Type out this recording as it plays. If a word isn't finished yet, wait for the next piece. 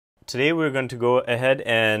Today we're going to go ahead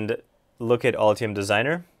and look at Altium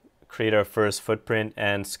Designer, create our first footprint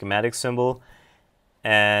and schematic symbol.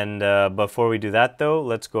 And before we do that though,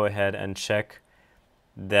 let's go ahead and check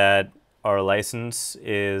that our license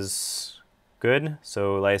is good.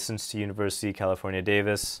 So license to University of California,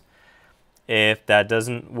 Davis. If that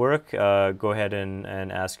doesn't work, go ahead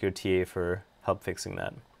and ask your TA for help fixing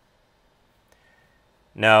that.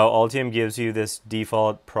 Now Altium gives you this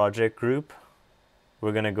default project group.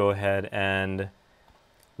 We're going to go ahead and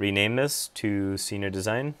rename this to Senior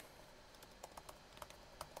Design.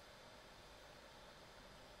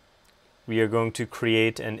 We are going to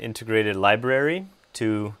create an integrated library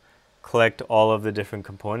to collect all of the different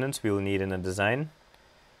components we will need in a design.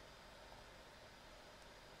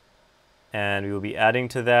 And we will be adding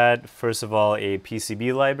to that, first of all, a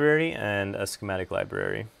PCB library and a schematic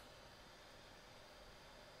library.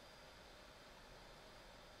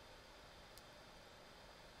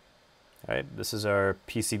 All right, this is our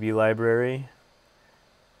PCB library.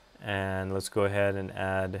 And let's go ahead and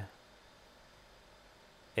add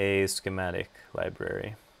a schematic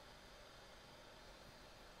library.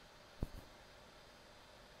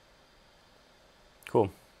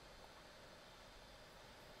 Cool.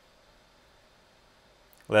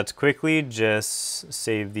 Let's quickly just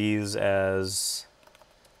save these as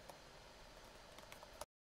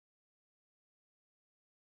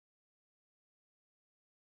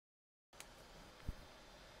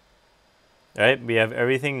all right, we have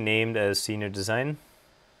everything named as Senior Design.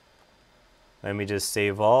 Let me just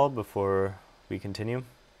save all before we continue.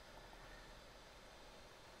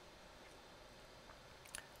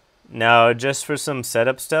 Now, just for some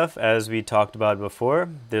setup stuff, as we talked about before,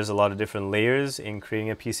 there's a lot of different layers in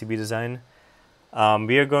creating a PCB design.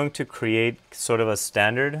 We are going to create sort of a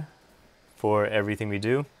standard for everything we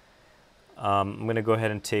do. I'm going to go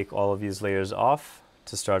ahead and take all of these layers off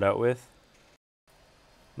to start out with.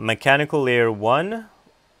 Mechanical layer 1,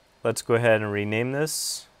 let's go ahead and rename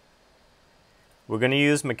this. We're going to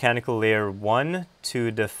use mechanical layer 1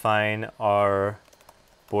 to define our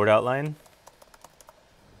board outline.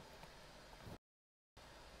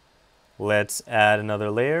 Let's add another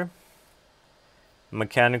layer.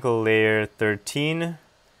 Mechanical layer 13,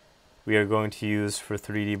 we are going to use for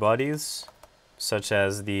 3D bodies, such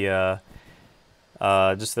as the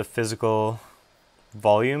just the physical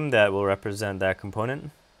volume that will represent that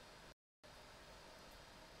component.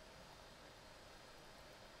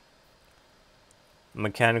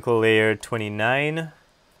 Mechanical layer 29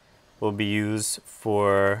 will be used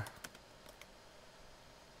for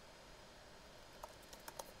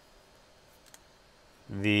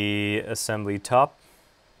the assembly top.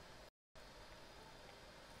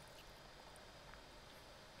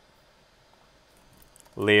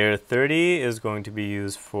 Layer 30 is going to be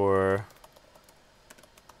used for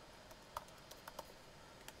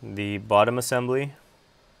the bottom assembly.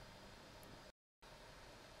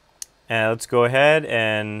 And let's go ahead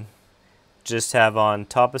and just have on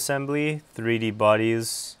top assembly, 3D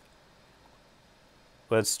bodies.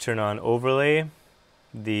 Let's turn on overlay,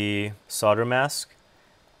 the solder mask,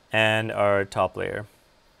 and our top layer.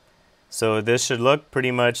 So this should look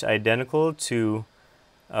pretty much identical to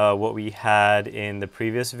what we had in the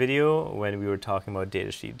previous video when we were talking about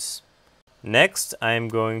datasheets. Next, I'm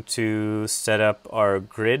going to set up our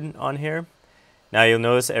grid on here. Now you'll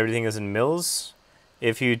notice everything is in mils.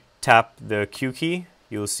 If you tap the Q key,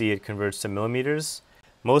 you'll see it converts to millimeters.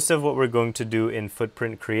 Most of what we're going to do in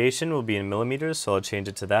footprint creation will be in millimeters, so I'll change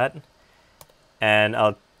it to that. And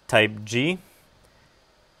I'll type G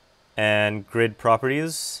and grid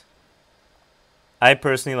properties. I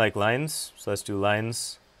personally like lines, so let's do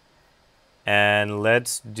lines. And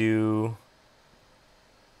let's do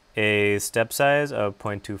a step size of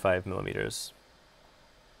 0.25 millimeters.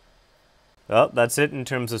 Well, that's it in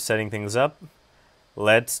terms of setting things up.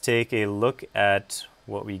 Let's take a look at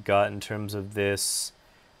what we got in terms of this.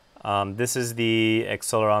 This is the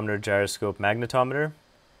accelerometer gyroscope magnetometer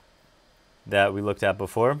that we looked at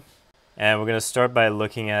before. And we're going to start by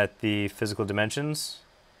looking at the physical dimensions.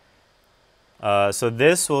 So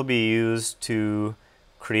this will be used to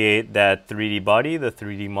create that 3D body, the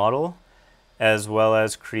 3D model, as well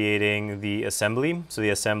as creating the assembly. So the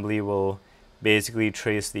assembly will basically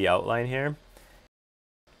trace the outline here.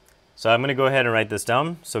 So I'm going to go ahead and write this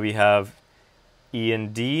down. So we have E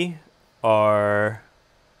and D are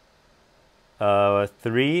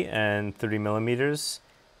 3 and 3 millimeters,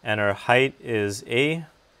 and our height is A,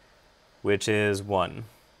 which is 1.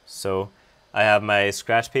 So I have my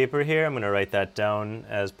scratch paper here. I'm going to write that down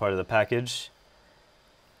as part of the package.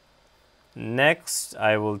 Next,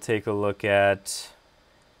 I will take a look at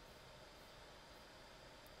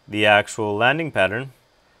the actual landing pattern.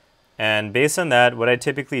 And based on that, what I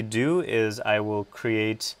typically do is I will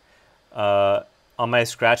create, on my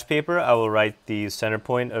scratch paper, I will write the center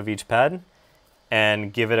point of each pad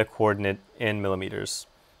and give it a coordinate in millimeters,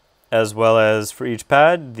 as well as for each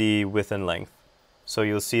pad, the width and length. So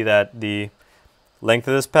you'll see that the length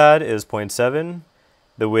of this pad is 0.7,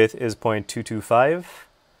 the width is 0.225.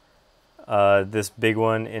 This big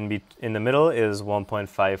one in the middle is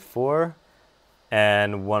 1.54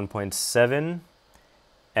 and 1.7.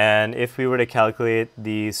 And if we were to calculate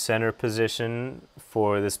the center position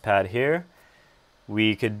for this pad here,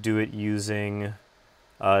 we could do it using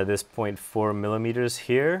this 0.4 millimeters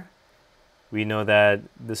here. We know that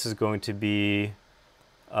this is going to be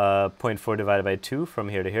 0.4 divided by 2 from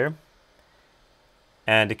here to here.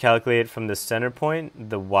 And to calculate from the center point,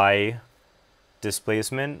 the y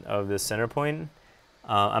displacement of the center point,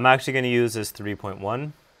 I'm actually going to use this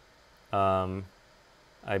 3.1.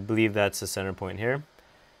 I believe that's the center point here.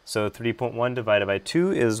 So 3.1 divided by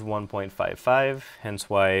 2 is 1.55, hence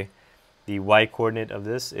why the y coordinate of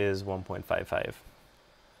this is 1.55.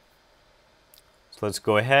 So let's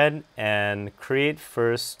go ahead and create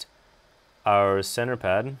first our center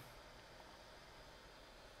pad.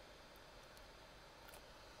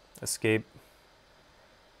 Escape.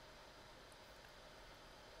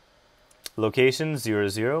 Location 0,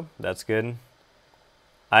 0, that's good.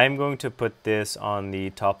 I'm going to put this on the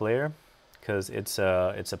top layer because it's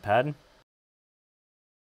a pad.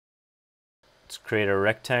 Let's create a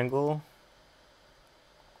rectangle,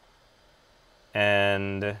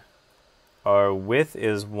 and our width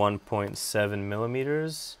is 1.7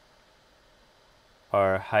 millimeters.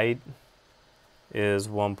 Our height is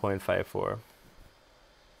 1.54.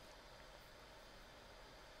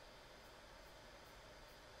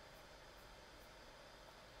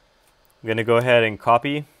 I'm going to go ahead and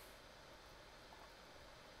copy,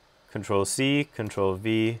 Control C, Control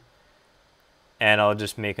V, and I'll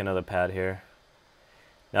just make another pad here.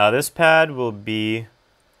 Now this pad will be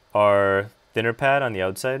our thinner pad on the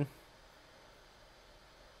outside.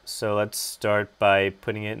 So let's start by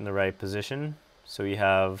putting it in the right position. So we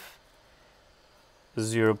have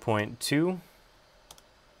 0.2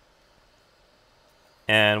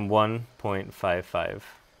 and 1.55.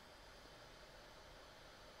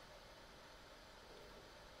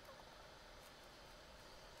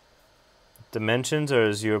 Dimensions are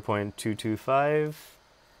 0.225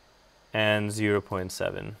 and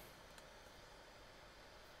 0.7.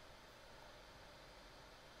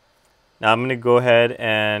 Now I'm going to go ahead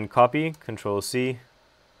and copy, Control C,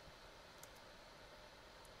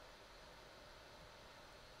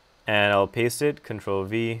 and I'll paste it, Control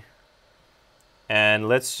V, and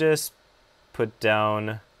let's just put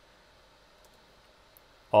down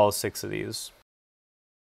all 6 of these.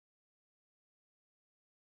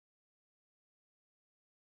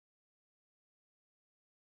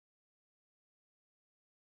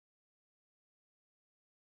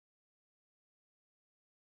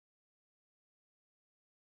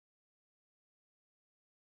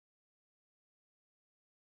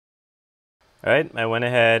 Alright, I went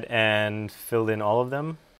ahead and filled in all of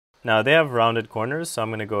them. Now they have rounded corners, so I'm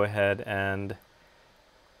going to go ahead and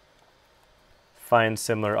find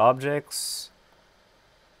similar objects.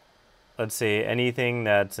 Let's say anything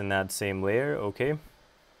that's in that same layer, okay.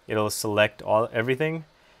 It'll select everything.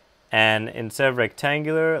 And instead of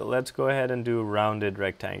rectangular, let's go ahead and do rounded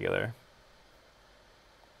rectangular.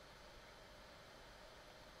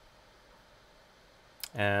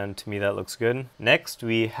 And to me that looks good. Next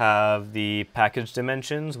we have the package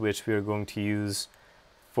dimensions, which we are going to use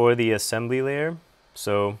for the assembly layer.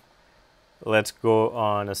 So let's go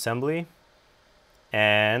on assembly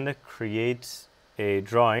and create a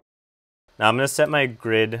drawing. Now I'm going to set my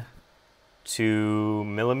grid to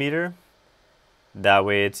millimeter. That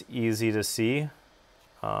way it's easy to see.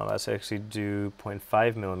 Let's actually do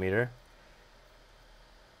 0.5 millimeter.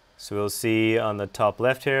 So we'll see on the top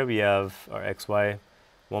left here we have our XY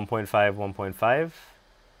 1.5, 1.5.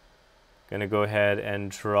 Gonna go ahead and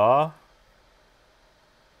draw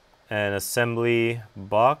an assembly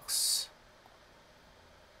box.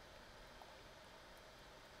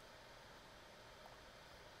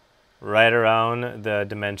 Right around the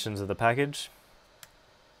dimensions of the package.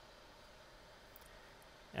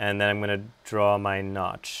 And then I'm gonna draw my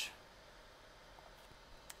notch.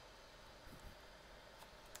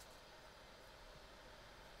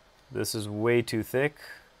 This is way too thick.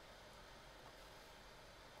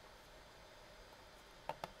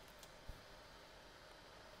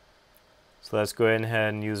 So let's go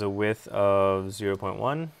ahead and use a width of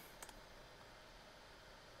 0.1.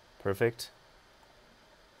 Perfect.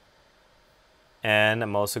 And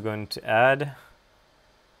I'm also going to add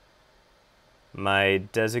my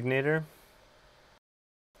designator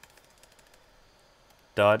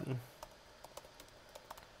dot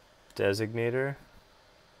designator.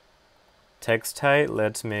 Text height,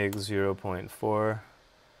 let's make 0.4.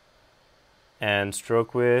 And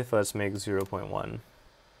stroke width, let's make 0.1.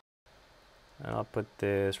 And I'll put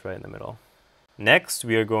this right in the middle. Next,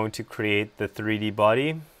 we are going to create the 3D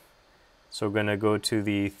body. So we're going to go to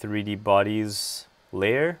the 3D bodies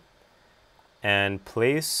layer and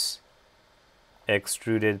place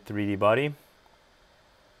extruded 3D body.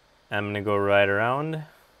 I'm going to go right around.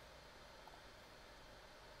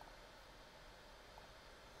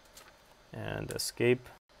 And escape.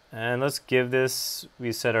 And let's give this,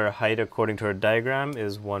 we set our height according to our diagram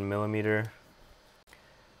is 1 millimeter.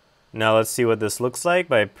 Now let's see what this looks like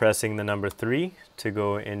by pressing the number 3 to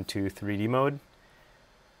go into 3D mode.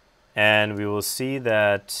 And we will see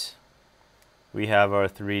that we have our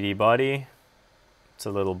 3D body. It's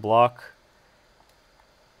a little block.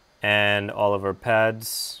 And all of our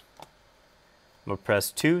pads. I'm going to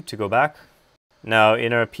press 2 to go back. Now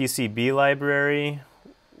in our PCB library,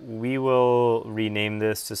 we will rename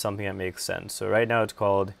this to something that makes sense. So right now it's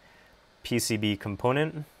called PCB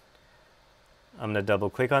component. I'm going to double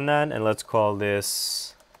click on that and let's call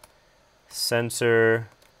this sensor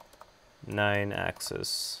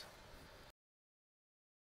 9-axis.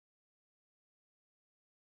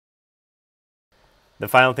 The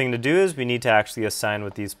final thing to do is we need to actually assign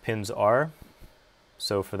what these pins are.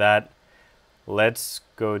 So for that, let's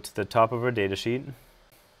go to the top of our datasheet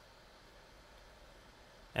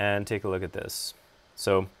and take a look at this.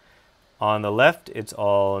 So on the left, it's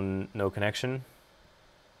all no connection.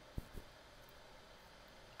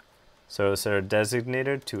 So set our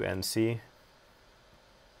designator to NC.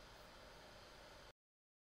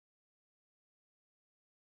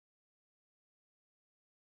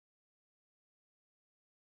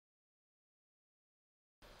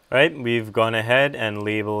 All right, we've gone ahead and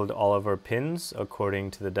labeled all of our pins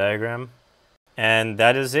according to the diagram. And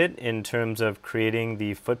that is it in terms of creating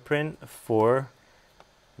the footprint for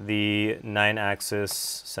the 9-axis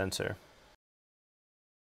sensor.